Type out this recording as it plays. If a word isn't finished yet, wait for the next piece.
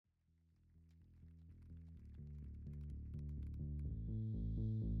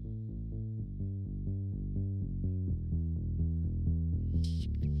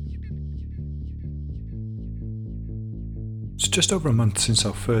just over a month since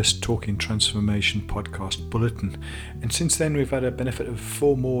our first Talking Transformation podcast bulletin, and since then we've had a benefit of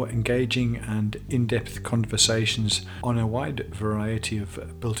 4 more engaging and in-depth conversations on a wide variety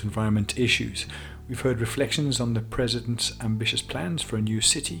of built environment issues. We've heard reflections on the President's ambitious plans for a new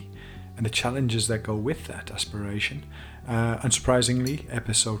city and the challenges that go with that aspiration. Unsurprisingly,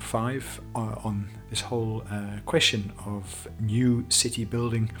 episode 5 on this whole question of new city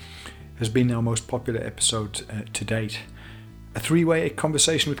building has been our most popular episode to date. A 3-way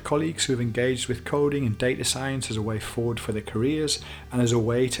conversation with colleagues who have engaged with coding and data science as a way forward for their careers and as a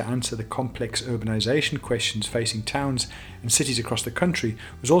way to answer the complex urbanisation questions facing towns and cities across the country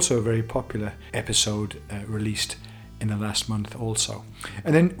was also a very popular episode released in the last month also.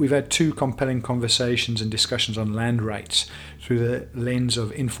 And then we've had 2 compelling conversations and discussions on land rights through the lens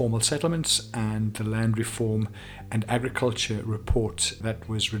of informal settlements and the Land Reform and Agriculture report that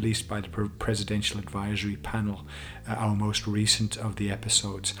was released by the Presidential Advisory Panel, our most recent of the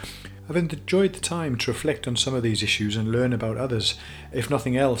episodes. I've enjoyed the time to reflect on some of these issues and learn about others. If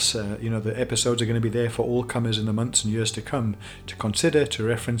nothing else, the episodes are going to be there for all comers in the months and years to come to consider, to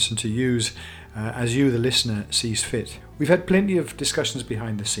reference and to use as you, the listener, sees fit. We've had plenty of discussions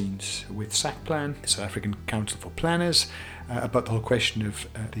behind the scenes with SACPlan, the South African Council for Planners, about the whole question of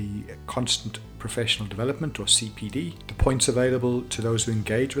the constant professional development, or CPD, the points available to those who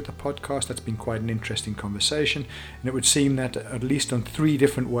engage with the podcast. That's been quite an interesting conversation, and it would seem that at least on 3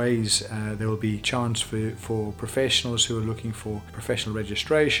 different ways there will be chance for professionals who are looking for professional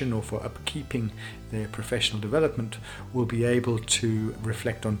registration or for upkeeping their professional development will be able to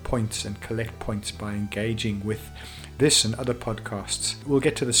reflect on points and collect points by engaging with this and other podcasts. We'll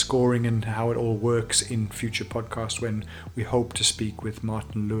get to the scoring and how it all works in future podcasts when we hope to speak with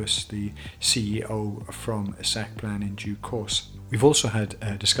Martin Lewis, the CEO from SACPlan, in due course. We've also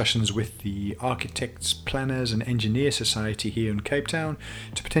had discussions with the Architects, Planners and Engineer Society here in Cape Town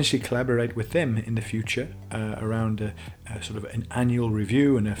to potentially collaborate with them in the future around a sort of an annual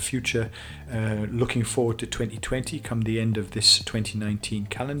review and a future looking forward to 2020 come the end of this 2019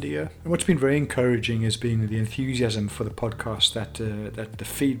 calendar year. And what's been very encouraging has been the enthusiasm for the podcast, that the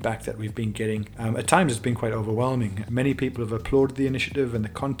feedback that we've been getting. At times it's been quite overwhelming. Many people have applauded the initiative and the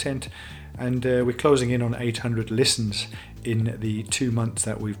content, and we're closing in on 800 listens in the 2 months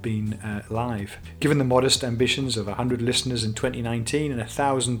that we've been live. Given the modest ambitions of 100 listeners in 2019 and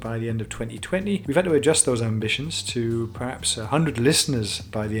 1,000 by the end of 2020, we've had to adjust those ambitions to perhaps 100 listeners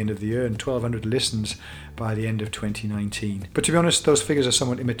by the end of the year and 1,200 listens by the end of 2019. But to be honest, those figures are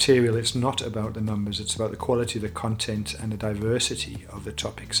somewhat immaterial. It's not about the numbers, it's about the quality of the content and the diversity of the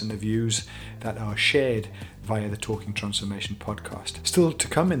topics and the views that are shared via the Talking Transformation podcast. Still to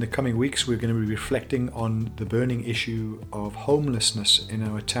come in the coming weeks, we're going to be reflecting on the burning issue of homelessness in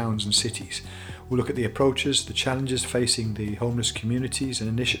our towns and cities. We'll look at the approaches, the challenges facing the homeless communities and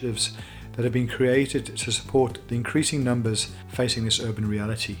initiatives that have been created to support the increasing numbers facing this urban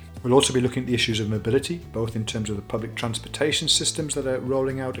reality. We'll also be looking at the issues of mobility, both in terms of the public transportation systems that are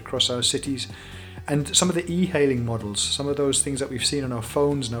rolling out across our cities and some of the e-hailing models, some of those things that we've seen on our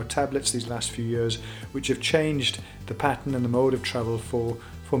phones and our tablets these last few years, which have changed the pattern and the mode of travel for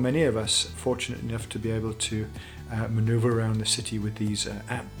many of us fortunate enough to be able to maneuver around the city with these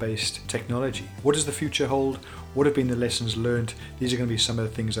app-based technology. What does the future hold? What have been the lessons learned? These are going to be some of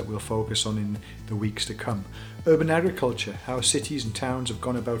the things that we'll focus on in the weeks to come. Urban agriculture, how cities and towns have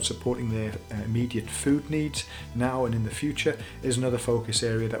gone about supporting their immediate food needs now and in the future, is another focus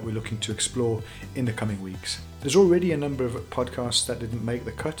area that we're looking to explore in the coming weeks. There's already a number of podcasts that didn't make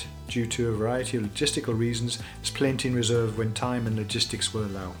the cut due to a variety of logistical reasons. There's plenty in reserve when time and logistics will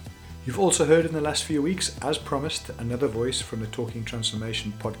allow. You've also heard in the last few weeks, as promised, another voice from the Talking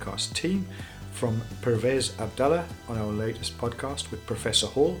Transformation podcast team, from Pervez Abdallah on our latest podcast with Professor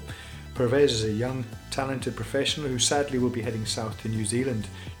Hall. Pervez is a young, talented professional who sadly will be heading south to New Zealand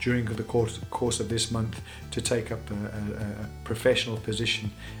during the course of this month to take up a professional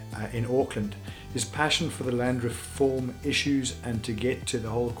position in Auckland. His passion for the land reform issues and to get to the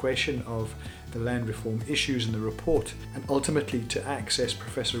whole question of the land reform issues in the report and ultimately to access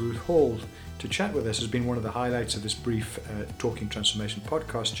Professor Ruth Hall to chat with us has been one of the highlights of this brief Talking Transformation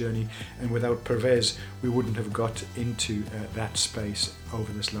podcast journey, and without Pervez we wouldn't have got into that space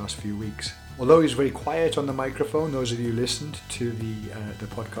over this last few weeks. Although he's very quiet on the microphone, those of you who listened to the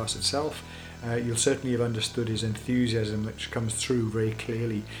podcast itself, you'll certainly have understood his enthusiasm, which comes through very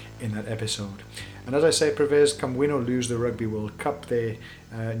clearly in that episode. And as I say, Pervez, come win or lose the Rugby World Cup there,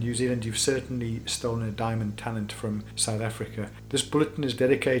 New Zealand, you've certainly stolen a diamond talent from South Africa. This bulletin is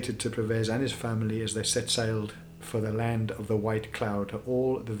dedicated to Pervez and his family as they set sail for the land of the white cloud.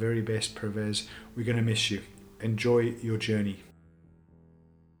 All the very best, Pervez. We're going to miss you. enjoy your journey.